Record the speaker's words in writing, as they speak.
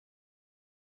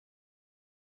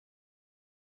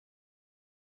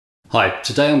Hi,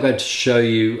 today I'm going to show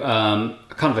you kind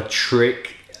of a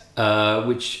trick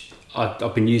which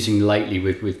I've been using lately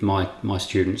with my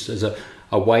students as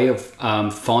a way of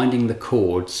finding the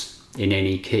chords in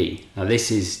any key. Now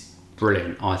this is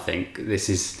brilliant, I think.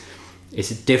 It's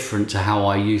different to how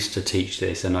I used to teach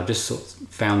this, and I just sort of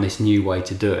found this new way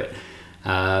to do it.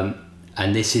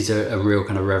 And this is a real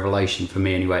kind of revelation for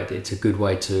me anyway. It's a good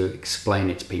way to explain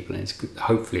it to people, and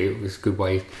hopefully it was a good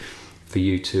way for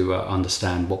you to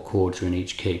understand what chords are in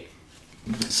each key.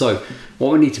 So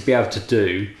what we need to be able to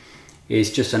do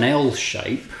is just an L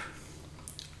shape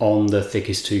on the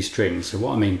thickest two strings. So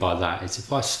what I mean by that is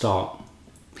if I start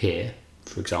here,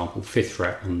 for example, 5th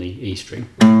fret on the E string,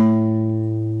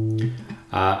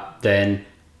 then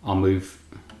I'll move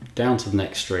down to the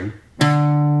next string,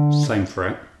 same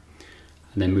fret,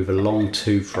 and then move along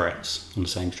 2 frets on the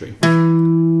same string.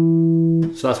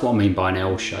 So that's what I mean by an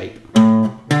L shape.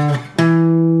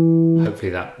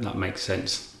 Hopefully that makes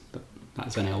sense.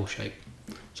 That's an L shape.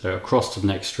 So across to the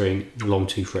next string, along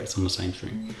 2 frets on the same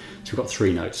string. So we've got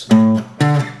 3 notes.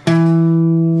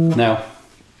 Now,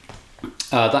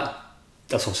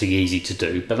 that's obviously easy to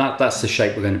do, but that's the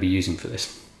shape we're going to be using for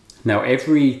this. Now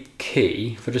every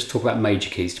key, if I just talk about major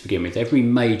keys to begin with, every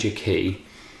major key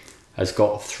has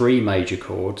got 3 major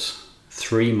chords,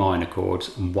 3 minor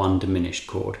chords, and 1 diminished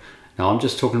chord. Now I'm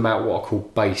just talking about what I call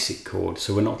basic chords,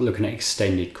 so we're not looking at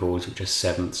extended chords, which are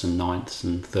 7ths and 9ths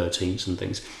and 13ths and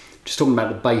things. Just talking about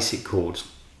the basic chords.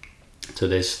 So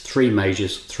there's 3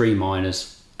 majors, 3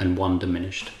 minors, and 1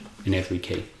 diminished in every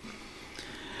key.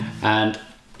 And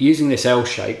using this L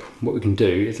shape, what we can do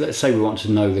is, let's say we want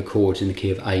to know the chords in the key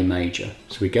of A major.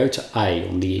 So we go to A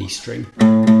on the E string,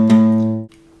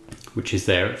 which is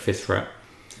there at 5th fret.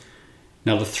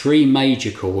 Now the 3 major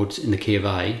chords in the key of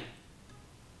A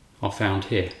are found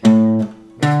here.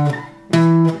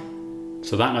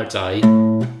 So that note's A,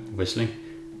 obviously.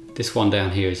 This one down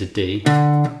here is a D,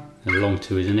 and along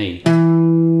 2 is an E.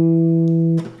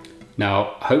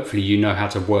 Now, hopefully you know how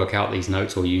to work out these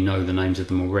notes, or you know the names of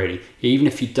them already. Even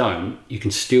if you don't, you can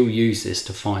still use this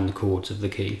to find the chords of the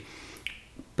key,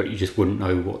 but you just wouldn't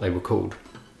know what they were called.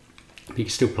 But you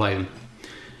can still play them.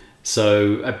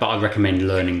 So, but I recommend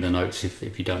learning the notes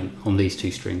if you don't. On these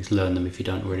 2 strings, learn them if you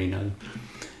don't already know them.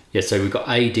 Yeah, so we've got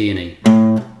A, D and E.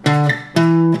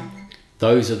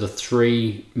 Those are the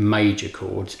 3 major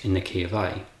chords in the key of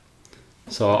A.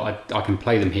 So I can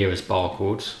play them here as bar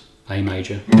chords. A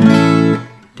major,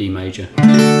 D major,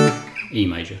 E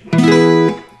major.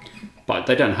 But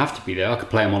they don't have to be there. I could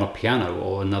play them on a piano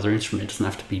or another instrument. It doesn't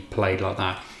have to be played like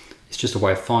that. It's just a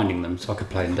way of finding them. So I could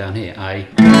play them down here. A,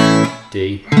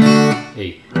 D,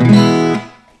 E.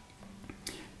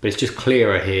 But it's just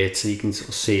clearer here, so you can sort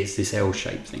of see it's this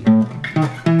L-shaped thing.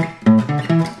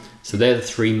 So they're the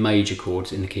 3 major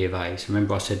chords in the key of A. So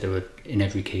remember I said there were, in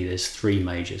every key there's 3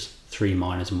 majors, 3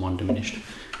 minors and 1 diminished.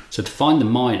 So to find the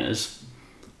minors,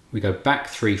 we go back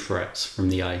 3 frets from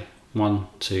the A. 1,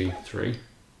 2, 3.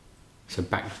 So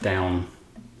back down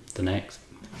the next.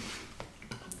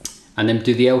 And then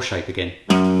do the L shape again.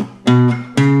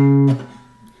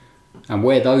 And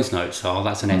where those notes are,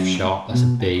 that's an F sharp, that's a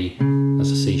B, that's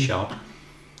a C sharp.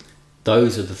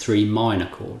 Those are the 3 minor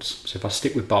chords. So if I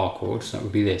stick with bar chords, that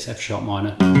would be this: F sharp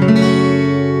minor,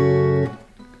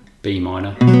 B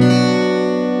minor,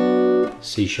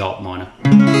 C sharp minor.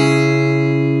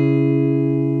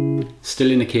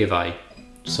 Still in the key of A.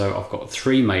 So I've got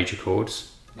 3 major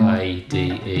chords, A,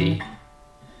 D, E,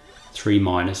 3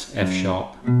 minors, F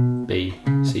sharp, B,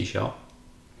 C sharp.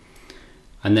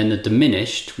 And then the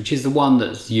diminished, which is the one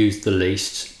that's used the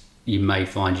least. You may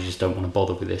find you just don't want to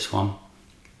bother with this one,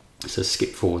 so skip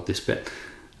forward this bit.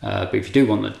 But if you do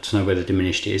want to know where the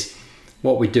diminished is,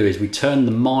 what we do is we turn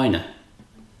the minor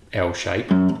L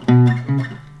shape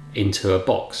into a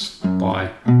box or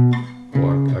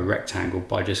a rectangle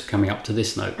by just coming up to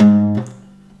this note.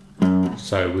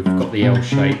 So we've got the L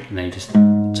shape, and then you just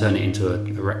turn it into a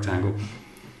rectangle.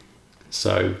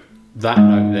 So that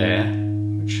note there,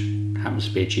 which happens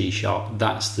to be a G sharp,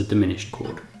 that's the diminished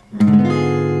chord.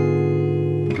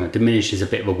 Now, diminished is a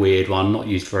bit of a weird one, not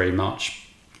used very much,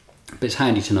 but it's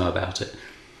handy to know about it.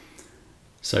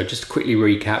 So just to quickly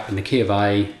recap, in the key of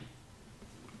A,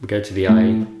 we go to the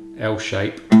A, L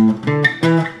shape,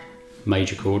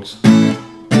 major chords,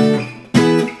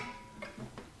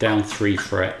 down 3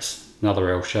 frets, another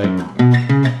L shape,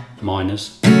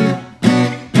 minors,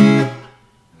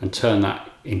 and turn that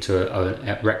into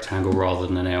a rectangle rather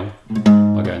than an L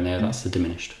by going there. That's the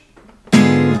diminished.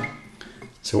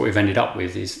 So what we've ended up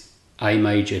with is A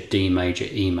major, D major,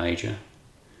 E major,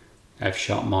 F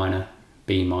sharp minor,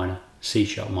 B minor, C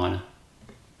sharp minor,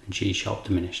 and G sharp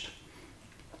diminished.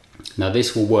 Now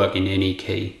this will work in any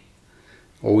key.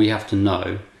 All you have to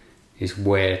know is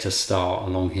where to start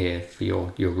along here for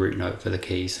your root note for the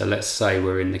key. So let's say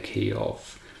we're in the key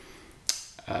of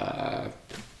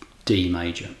D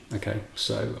major. Okay,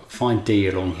 so find D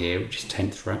along here, which is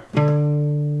 10th fret.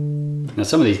 Now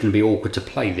some of these are going to be awkward to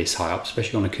play this high up,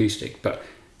 especially on acoustic, but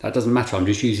that doesn't matter. I'm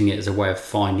just using it as a way of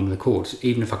finding the chords.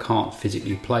 Even if I can't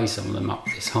physically play some of them up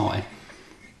this high,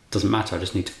 it doesn't matter. I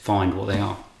just need to find what they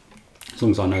are, as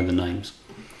long as I know the names.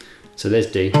 So there's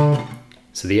D.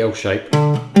 So the L shape,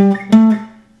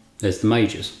 there's the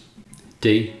majors.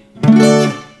 D,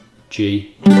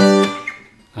 G,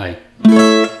 A.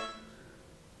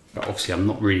 But obviously I'm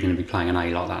not really going to be playing an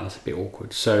A like that, that's a bit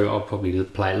awkward. So I'll probably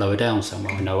play it lower down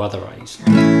somewhere, I know other A's.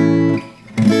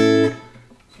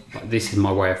 But this is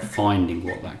my way of finding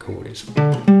what that chord is.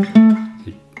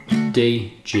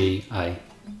 D, G, A.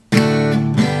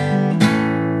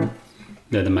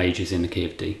 They're the majors in the key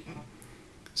of D.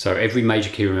 So every major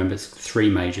key, remember, it's 3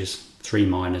 majors, 3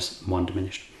 minors, and 1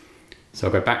 diminished. So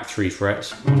I'll go back 3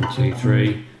 frets, 1, 2,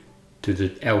 3, do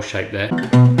the L shape there.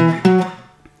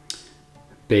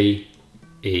 B,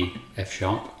 E, F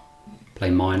sharp, play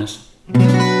minors.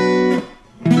 And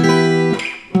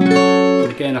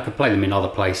again, I could play them in other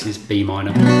places, B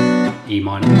minor, E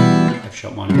minor, F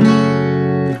sharp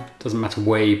minor. Doesn't matter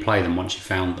where you play them once you've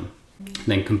found them.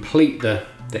 Then complete the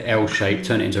L shape,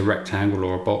 turn it into a rectangle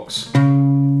or a box,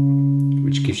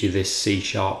 which gives you this C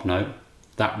sharp note.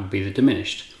 That would be the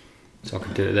diminished. So I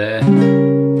could do it there,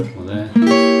 or there.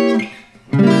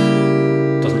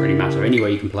 Doesn't really matter.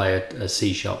 Anyway, you can play a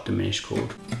C sharp diminished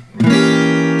chord.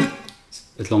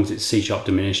 As long as it's C sharp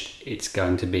diminished, it's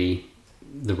going to be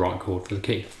the right chord for the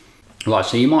key. Right,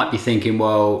 so you might be thinking,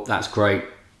 well, that's great,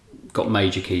 got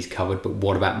major keys covered, but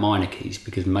what about minor keys?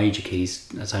 Because major keys,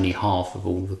 that's only half of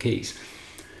all the keys.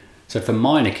 So for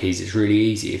minor keys, it's really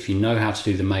easy. If you know how to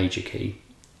do the major key,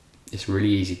 it's really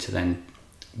easy to then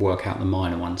work out the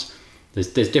minor ones. There's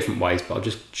different ways, but I'll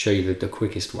just show you the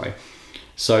quickest way.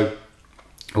 So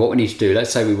what we need to do,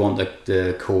 let's say we want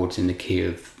the chords in the key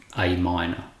of A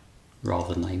minor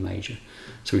rather than A major.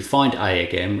 So we find A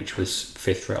again, which was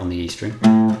 5th fret on the E string.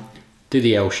 Do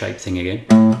the L shape thing again.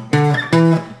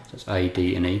 So it's A,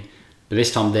 D and E. But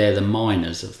this time they're the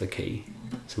minors of the key.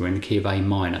 So we're in the key of A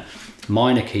minor.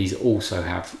 Minor keys also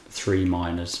have 3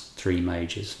 minors, 3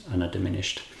 majors and a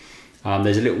diminished.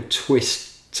 There's a little twist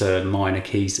to minor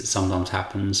keys that sometimes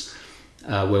happens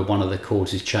where one of the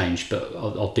chords is changed, but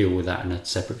I'll deal with that in a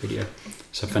separate video.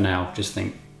 So for now, just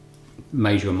think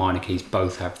major and minor keys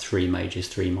both have 3 majors,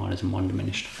 3 minors and 1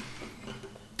 diminished.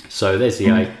 So there's the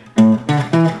A.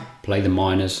 Play the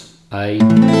minors, A,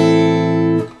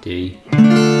 D,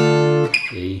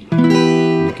 E.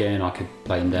 And again, I could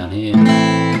play them down here.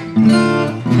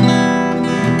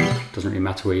 Doesn't really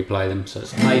matter where you play them. So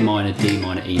it's A minor, D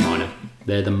minor, E minor.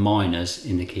 They're the minors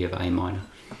in the key of A minor.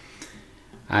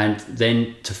 And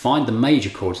then to find the major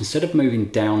chords, instead of moving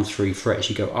down 3 frets,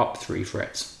 you go up 3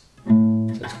 frets.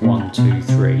 So it's 1, 2,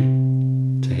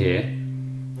 3 to here.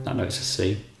 That note's a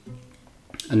C.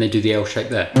 And then do the L shape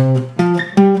there.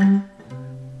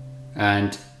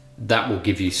 And that will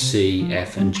give you C,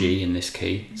 F and G in this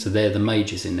key. So they're the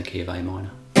majors in the key of A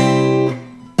minor.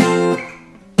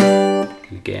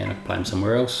 And again, I can play them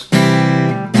somewhere else.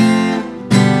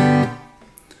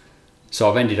 So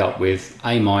I've ended up with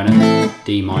A minor,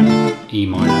 D minor, E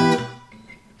minor,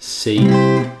 C,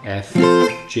 F,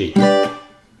 G.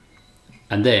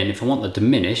 And then if I want the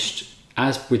diminished,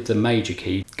 as with the major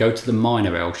key, go to the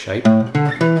minor L shape and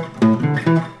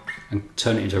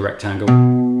turn it into a rectangle.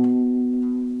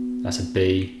 That's a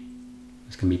B,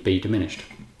 it's going to be B diminished.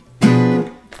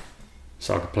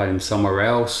 So I could play them somewhere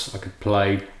else. I could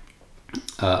play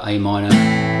A minor,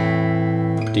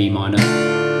 D minor,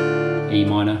 E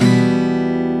minor,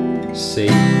 C,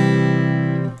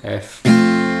 F,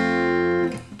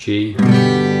 G,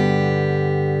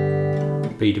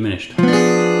 B diminished.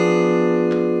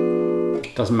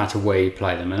 Doesn't matter where you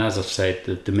play them, and as I've said,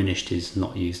 the diminished is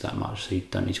not used that much, so you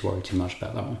don't need to worry too much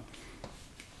about that one.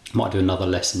 Might do another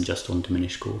lesson just on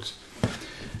diminished chords.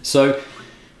 So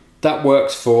that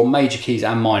works for major keys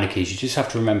and minor keys. You just have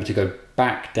to remember to go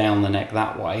back down the neck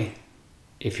that way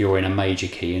if you're in a major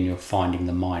key and you're finding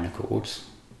the minor chords.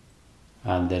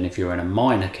 And then if you're in a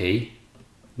minor key,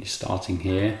 you're starting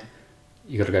here,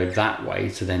 you've got to go that way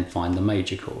to then find the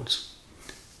major chords.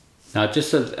 Now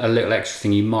just a little extra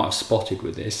thing you might have spotted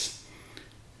with this.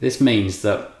 This means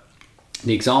that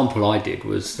the example I did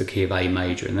was the key of A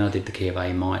major, and then I did the key of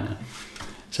A minor.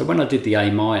 So when I did the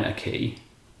A minor key,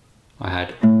 I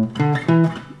had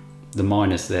the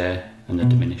minors there and the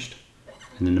diminished,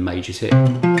 and then the majors here.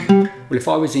 Well, if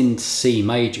I was in C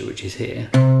major, which is here,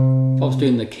 if I was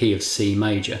doing the key of C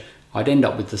major, I'd end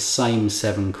up with the same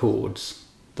 7 chords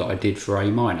that I did for A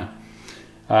minor.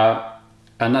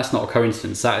 And that's not a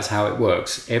coincidence, that is how it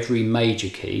works. Every major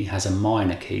key has a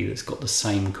minor key that's got the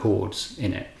same chords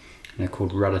in it, and they're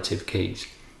called relative keys.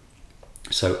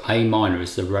 So A minor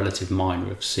is the relative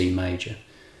minor of C major.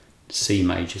 C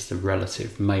major is the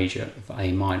relative major of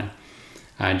A minor.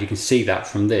 And you can see that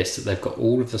from this, that they've got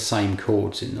all of the same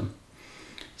chords in them.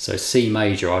 So C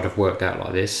major I'd have worked out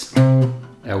like this,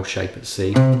 L shape at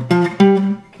C.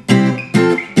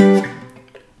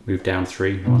 Move down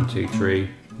 3, 1, 2, 3,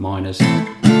 minors,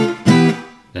 then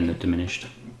they're diminished.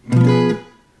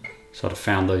 So I'd have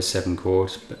found those 7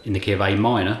 chords, but in the key of A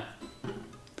minor,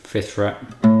 5th fret,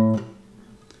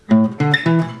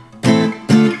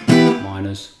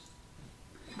 minors,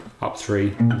 up 3,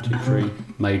 1, 2, 3,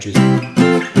 majors,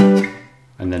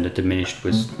 and then the diminished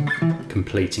was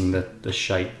completing the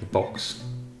shape, the box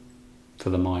for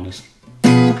the minors.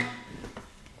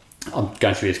 I'm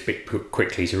going through this bit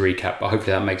quickly to recap, but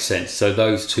hopefully that makes sense. So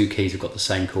those 2 keys have got the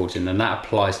same chords in, and that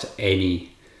applies to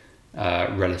any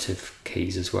relative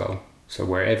keys as well. So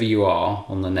wherever you are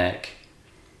on the neck,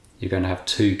 you're going to have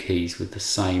 2 keys with the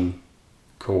same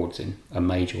chords in, a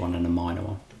major one and a minor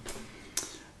one.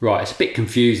 Right, it's a bit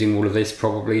confusing all of this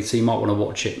probably, so you might want to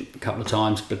watch it a couple of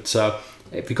times, but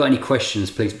if you've got any questions,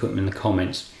 please put them in the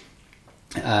comments.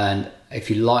 And if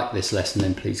you like this lesson,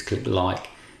 then please click like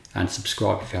and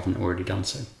subscribe if you haven't already done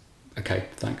so. Okay,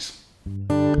 thanks.